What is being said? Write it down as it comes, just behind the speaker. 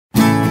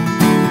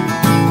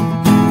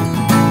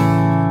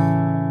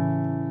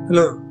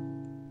Hello,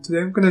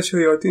 today I'm going to show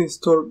you how to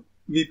install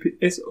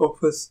WPS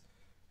Office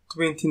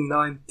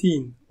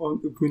 2019 on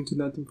Ubuntu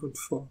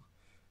 19.4.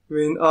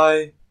 When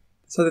I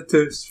decided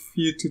to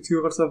view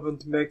tutorials, I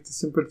want to make the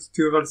simple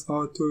tutorials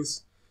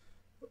how-tos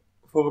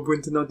for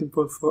Ubuntu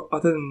 19.4. I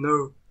didn't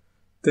know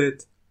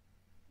that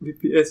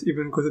WPS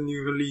even got a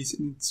new release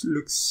and it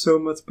looks so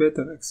much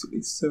better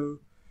actually. So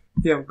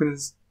yeah, I'm going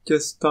to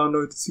just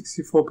download the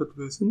 64-bit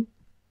version.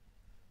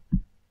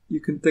 You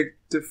can take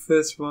the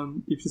first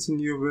one. If it's a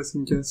new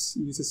version, just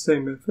use the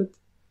same method.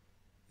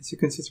 As you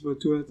can see, it's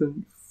about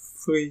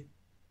 203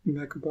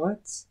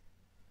 megabytes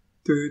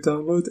to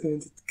download,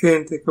 and it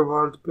can take a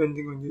while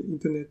depending on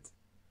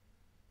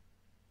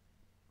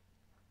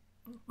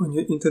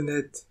your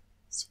internet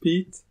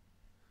speed.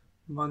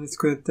 One is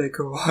going to take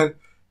a while,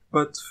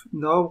 but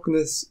now I'm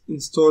going to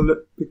install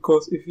it,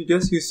 because if you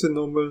just use the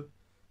normal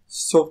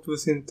software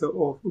center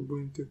of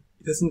Ubuntu,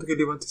 it doesn't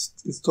really want to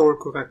install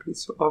correctly.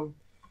 So I'm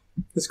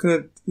just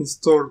going to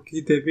install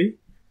GDB,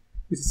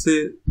 which is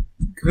a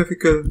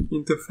graphical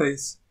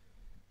interface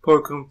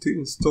program to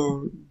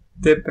install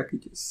deb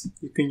packages.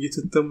 You can use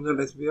a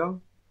terminal as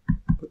well,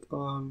 but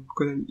I'm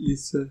going to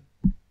use a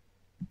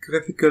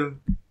graphical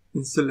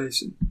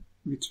installation,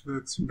 which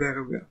works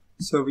very well.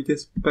 So we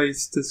just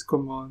paste this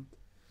command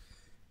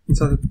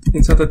inside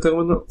the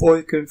terminal, or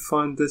you can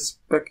find this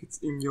package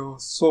in your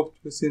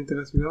software center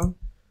as well.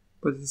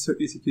 But it's so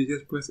easy, you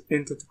just press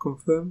enter to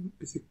confirm,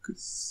 as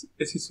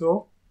you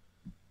saw.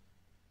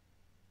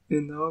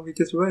 And now we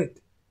just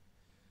wait.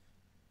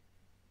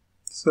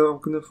 So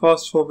I'm gonna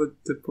fast forward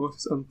the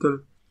process until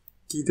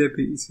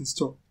GDB is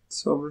installed.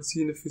 So I will see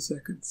you in a few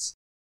seconds.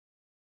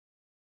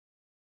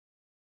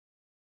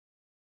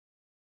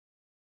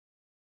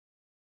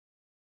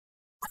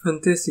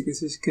 Fantastic,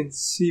 as you can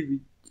see, we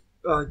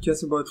are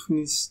just about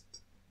finished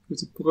with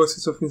the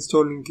process of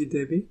installing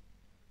GDB.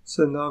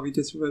 So now we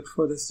just wait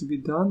for this to be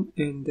done,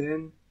 and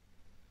then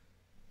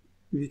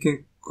we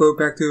can go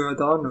back to our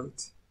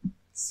download.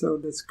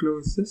 So let's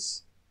close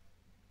this.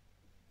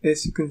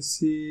 As you can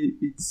see,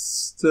 it's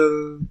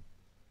still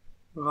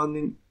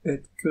running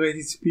at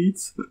crazy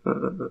speeds.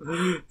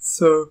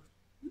 So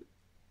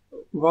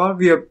while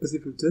we are busy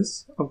with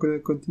this, I'm going to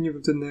continue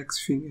with the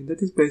next thing, and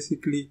that is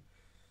basically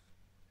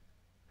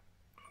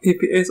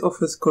WPS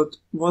Office got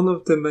one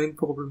of the main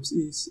problems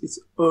is it's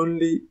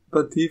only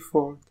by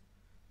default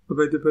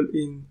available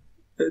in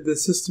the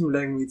system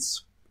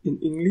language in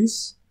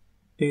English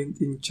and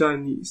in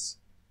Chinese.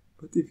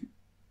 But if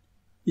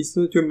it's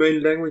not your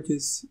main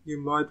languages, you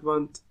might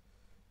want,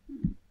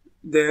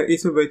 there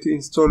is a way to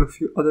install a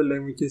few other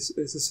languages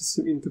as a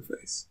system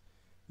interface.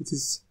 It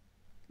is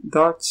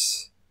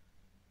Dutch,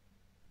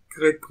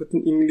 Great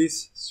Britain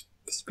English,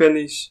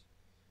 Spanish,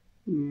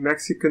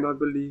 Mexican I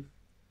believe,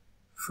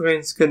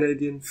 French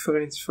Canadian,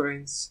 French,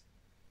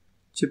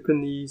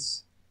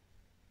 Japanese,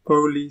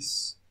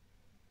 Polish,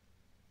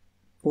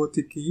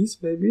 Portuguese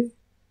maybe?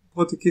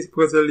 Portuguese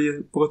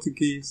Brazilian,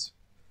 Portuguese,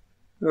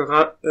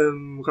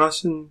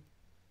 Russian,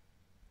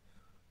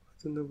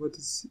 I don't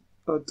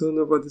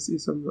know what this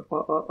is.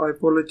 I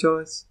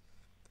apologize.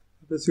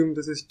 I assume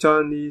this is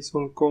Chinese,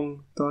 Hong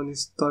Kong,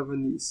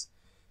 Taiwanese.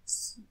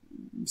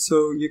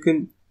 So you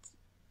can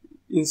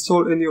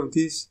install any of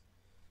these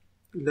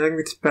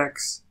language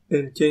packs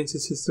and change the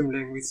system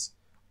language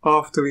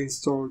after we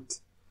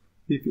installed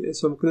WPS.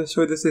 So I'm going to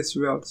show this as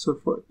well. So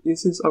for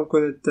instance, I'm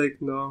going to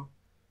take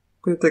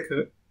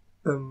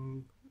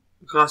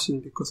Russian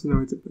because I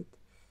know it a bit.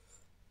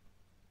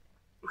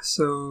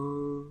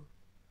 So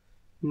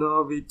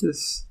now we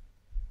just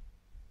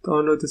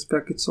download this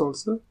package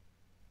also.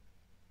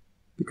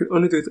 You can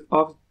only do it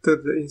after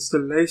the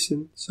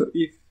installation, so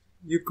if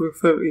you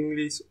prefer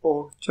English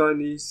or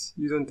Chinese,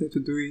 you don't have to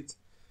do it,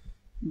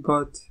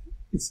 but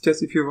it's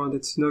just if you want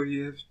it. So now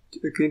you have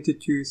again to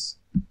choose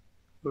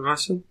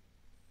Russian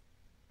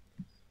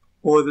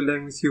or the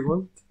language you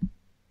want,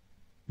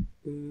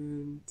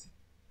 and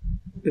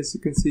as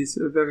you can see, it's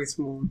a very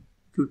small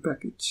little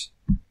package.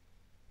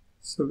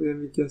 So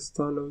then we just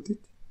download it.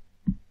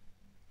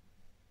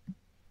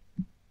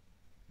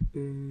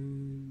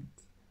 And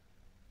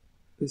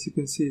as you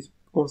can see, it's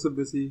also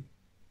busy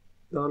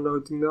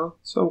downloading now.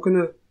 So I'm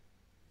gonna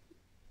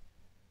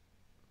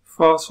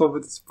fast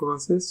forward this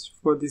process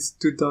for these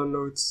two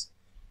downloads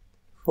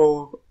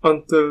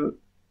until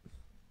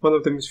one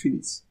of them is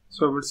finished.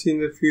 So I will see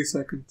in a few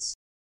seconds.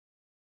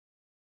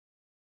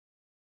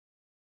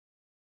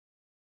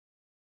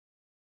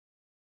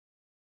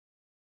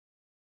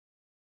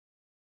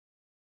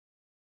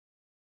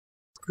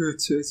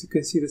 Good, so as you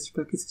can see, this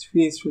package is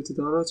finished with the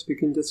download, so we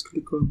can just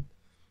click on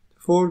the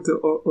folder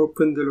or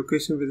open the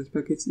location where this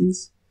package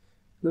is,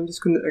 and I'm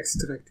just going to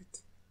extract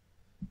it.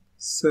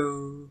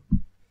 So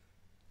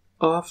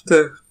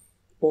after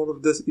all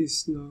of this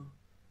is now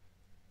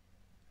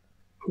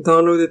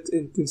downloaded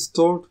and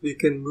installed, we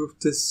can move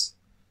this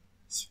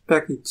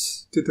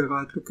package to the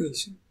right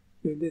location,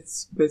 and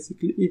that's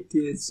basically it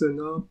here. So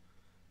now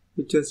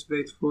we just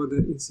wait for the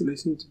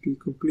installation to be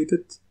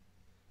completed.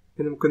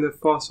 And I'm gonna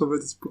fast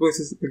forward this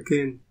process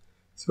again,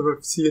 so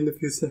I'll see you in a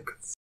few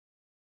seconds.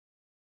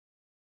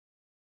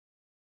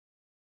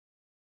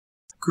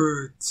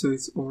 Good, so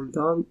it's all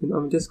done, and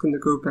I'm just gonna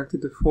go back to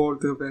the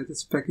folder where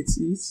this package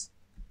is,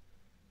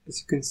 as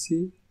you can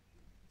see,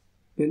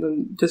 and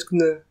I'm just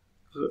gonna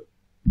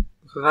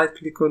right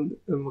click on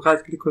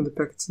the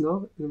package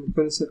now, and I'm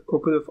gonna say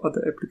open with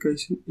other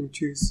application and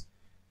choose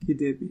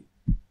KDB.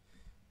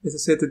 As I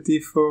said, the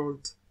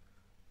default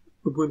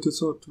Ubuntu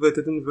software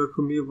didn't work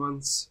for me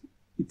once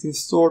it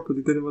installed, but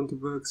it didn't want to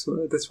work,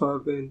 so that's why I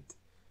went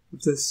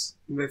with this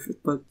method.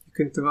 But you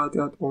can try it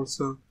out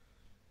also,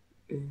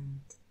 and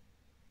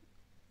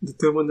the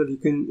terminal you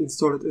can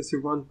install it as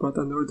you want, but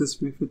I know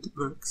this method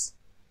works.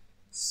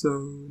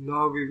 So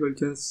now we will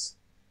just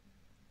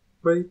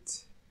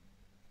wait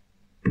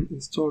and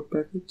install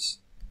package.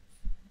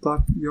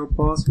 Type your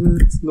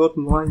password, not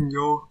mine,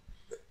 your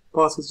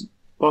password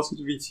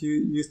which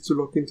you used to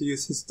log into your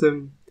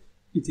system,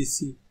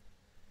 etc.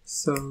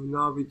 So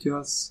now we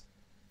just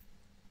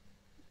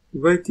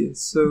wait here.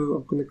 So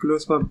I'm gonna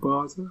close my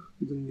browser.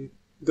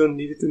 Don't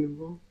need it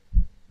anymore.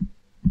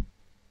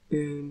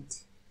 And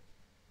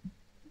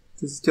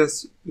this is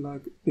just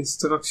like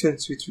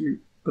instructions which we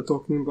are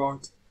talking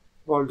about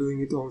while doing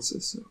it also.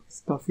 So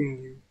it's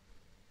nothing new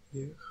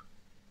here.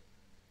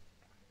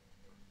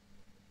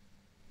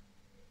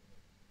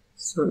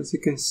 So as you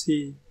can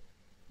see,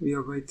 we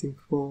are waiting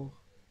for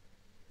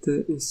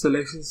the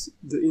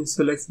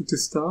installation to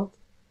start.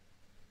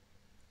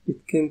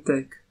 It can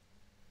take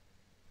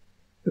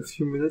a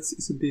few minutes.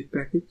 It's a big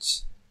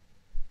package,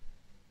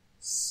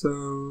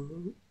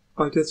 so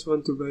I just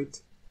want to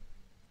wait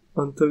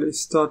until it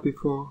starts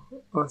before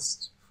I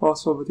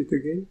fast forward it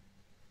again.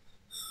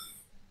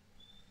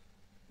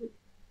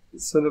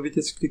 So now we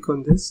just click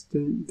on this,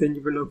 then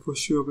you will know for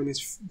sure when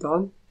it's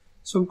done.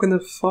 So I'm gonna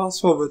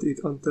fast forward it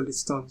until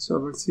it's done, so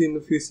I will see in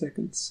a few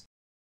seconds.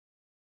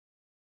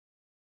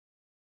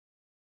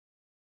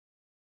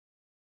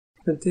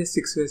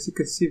 Fantastic, so as you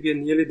can see we are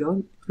nearly done.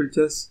 It will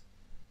just,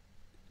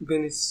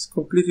 when it's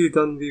completely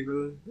done, we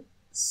will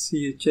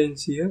see a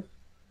change here.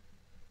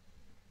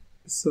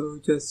 So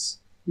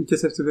we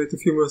just have to wait a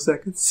few more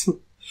seconds.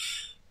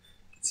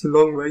 It's a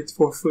long wait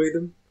for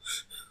freedom,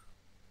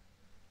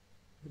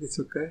 but it's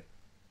okay.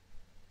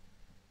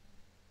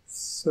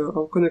 So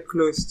I'm gonna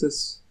close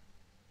this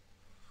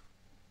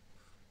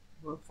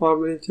file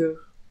manager.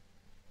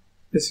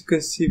 As you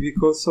can see, we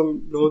got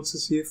some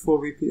launches here for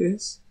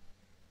WPS,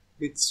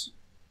 which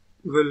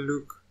will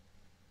look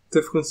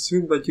different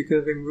soon, but you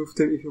can remove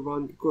them if you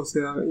want because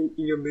they are in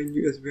your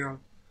menu as well.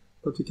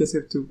 But you just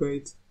have to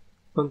wait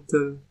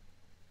until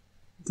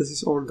this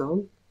is all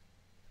done.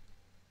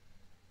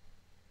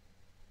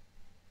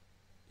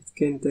 It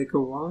can take a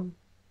while.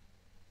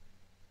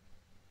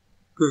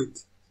 Good.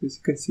 So as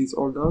you can see, it's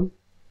all done.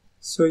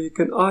 So you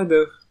can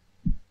either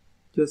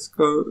just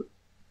go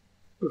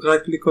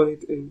right click on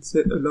it and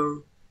say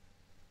allow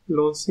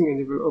launching, and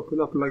it will open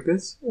up like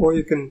this, or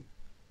I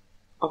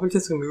will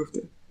just remove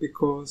them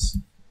because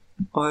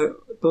I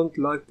don't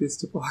like these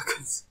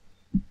tobaccos.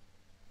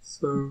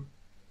 So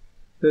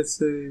let's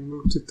say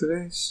move to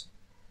trash.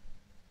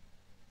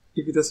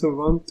 If it doesn't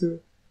want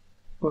to,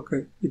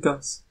 okay, it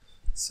does.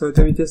 So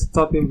then we just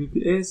type in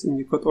WPS and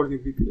you got all your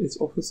WPS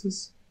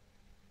offices.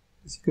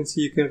 As you can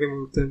see, you can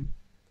remove them.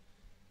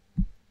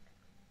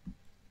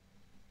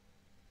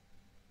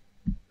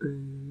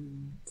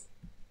 And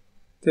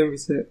then we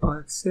say I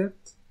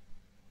accept,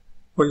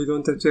 or you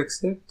don't have to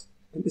accept.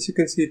 And as you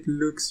can see, it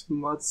looks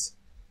much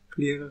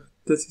clearer.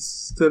 This is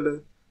still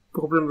a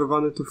problem with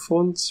one or two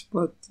fonts,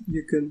 but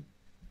you can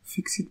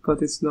fix it,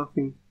 but it's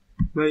nothing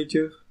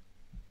major.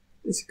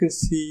 As you can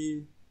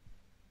see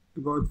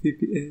about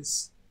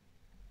VPS,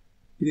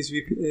 it is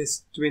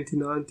VPS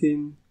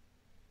 2019,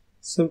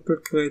 simple,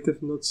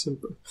 creative, not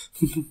simple.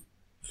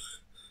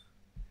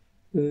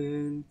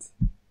 And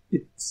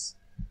it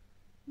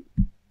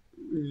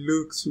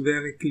looks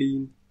very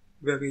clean,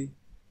 very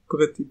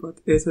pretty,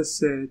 but as I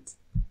said,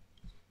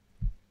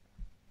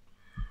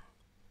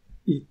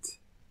 it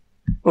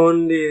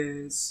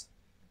only has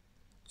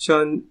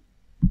Chinese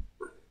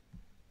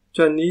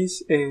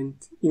and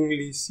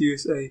English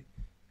USA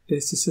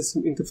as the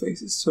system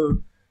interfaces.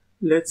 So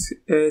let's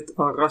add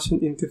a Russian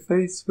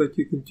interface, but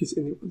you can choose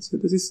anyone. So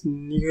this is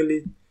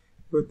nearly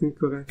working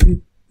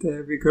correctly.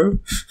 There we go.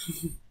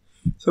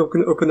 So I'm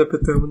going to open up a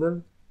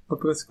terminal. I'll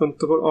press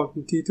Ctrl Alt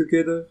and T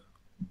together,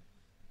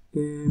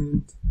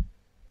 and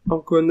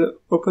I'm going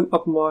to open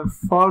up my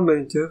file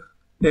manager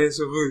as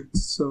root,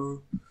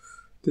 so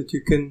that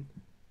you can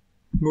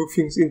move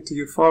things into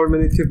your file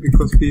manager,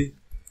 because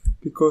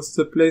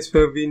the place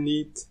where we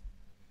need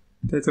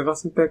that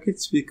Russian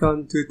package, we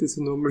can't do it as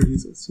a normal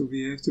user, so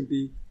we have to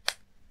be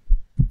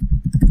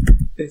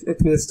as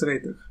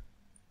administrator.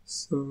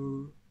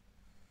 So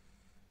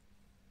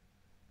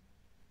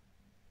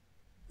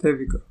there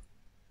we go.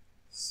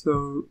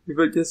 So we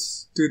will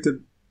just do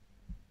the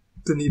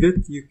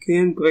needed. You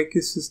can break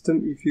your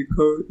system if you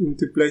go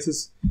into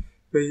places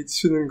where it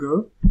shouldn't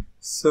go.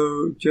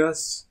 So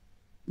just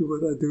do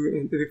what I do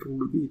and everything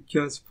will be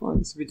just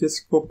fine. So we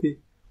just copy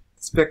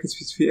this package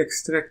which we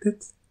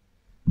extracted.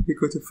 We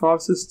go to file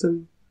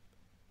system,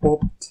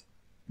 opt,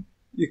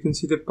 you can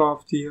see the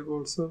path here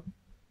also.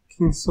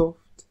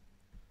 Kingsoft,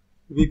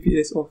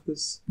 WPS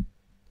Office,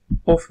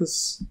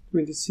 Office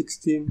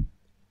 2016.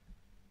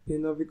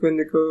 And now we're going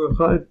to go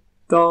right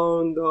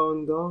down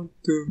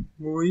to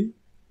MUI.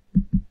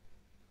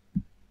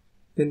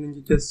 And then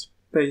you just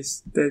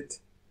paste that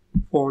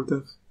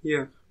folder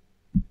here.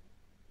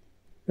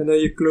 And now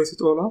you close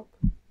it all up.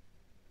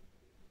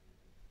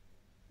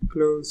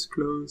 Close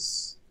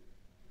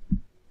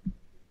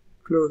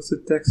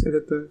the text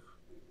editor.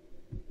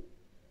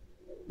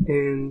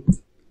 And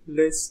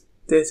let's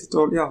test it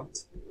all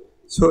out.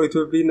 So it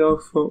will be now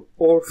for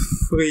all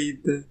three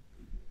the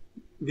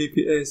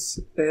WPS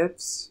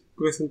apps,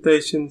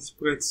 presentation,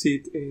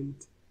 spreadsheet and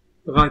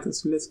writer.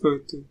 So let's go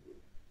to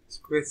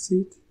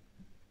spreadsheet.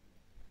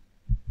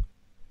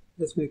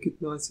 Let's make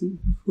it nice and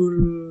full,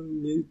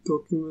 new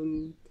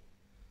document.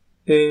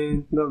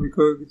 And now we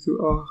go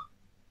to our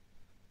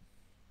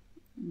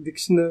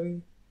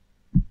dictionary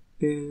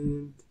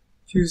and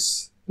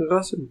choose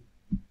Russian.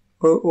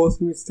 How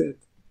awesome is that?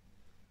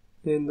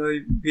 And now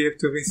we have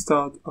to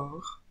restart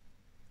our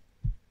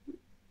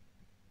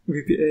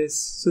WPS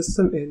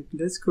system, and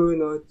let's go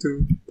now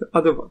to the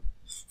other one.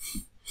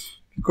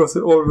 Because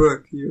they all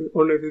work. You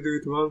only have to do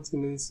it once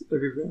and then it's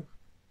everywhere.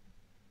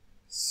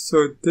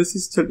 So this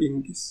is still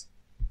English.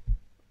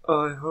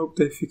 I hope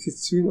they fix it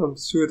soon. I'm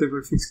sure they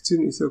will fix it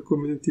soon. It's a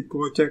community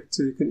project,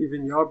 so you can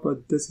even yard,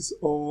 but this is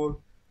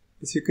all,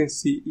 as you can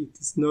see, it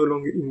is no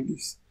longer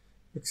English.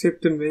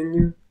 Except the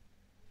menu,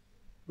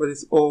 but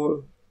it's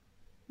all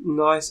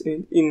nice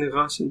and in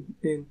Russian.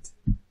 And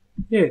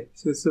yeah,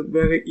 so it's a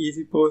very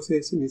easy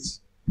process and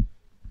it's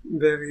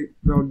very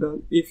well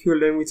done. If your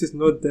language is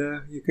not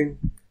there, you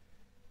can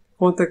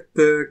contact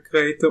the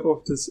creator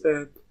of this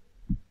app,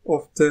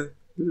 of the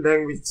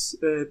language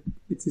app.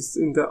 It is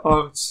in the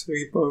Arch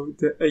repo,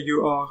 the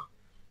AUR,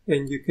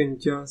 and you can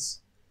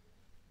just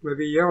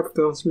maybe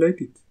translate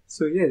it.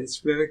 So yeah, it's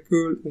very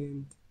cool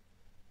and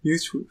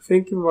useful.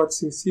 Thank you for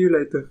watching. See you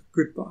later.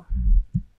 Goodbye.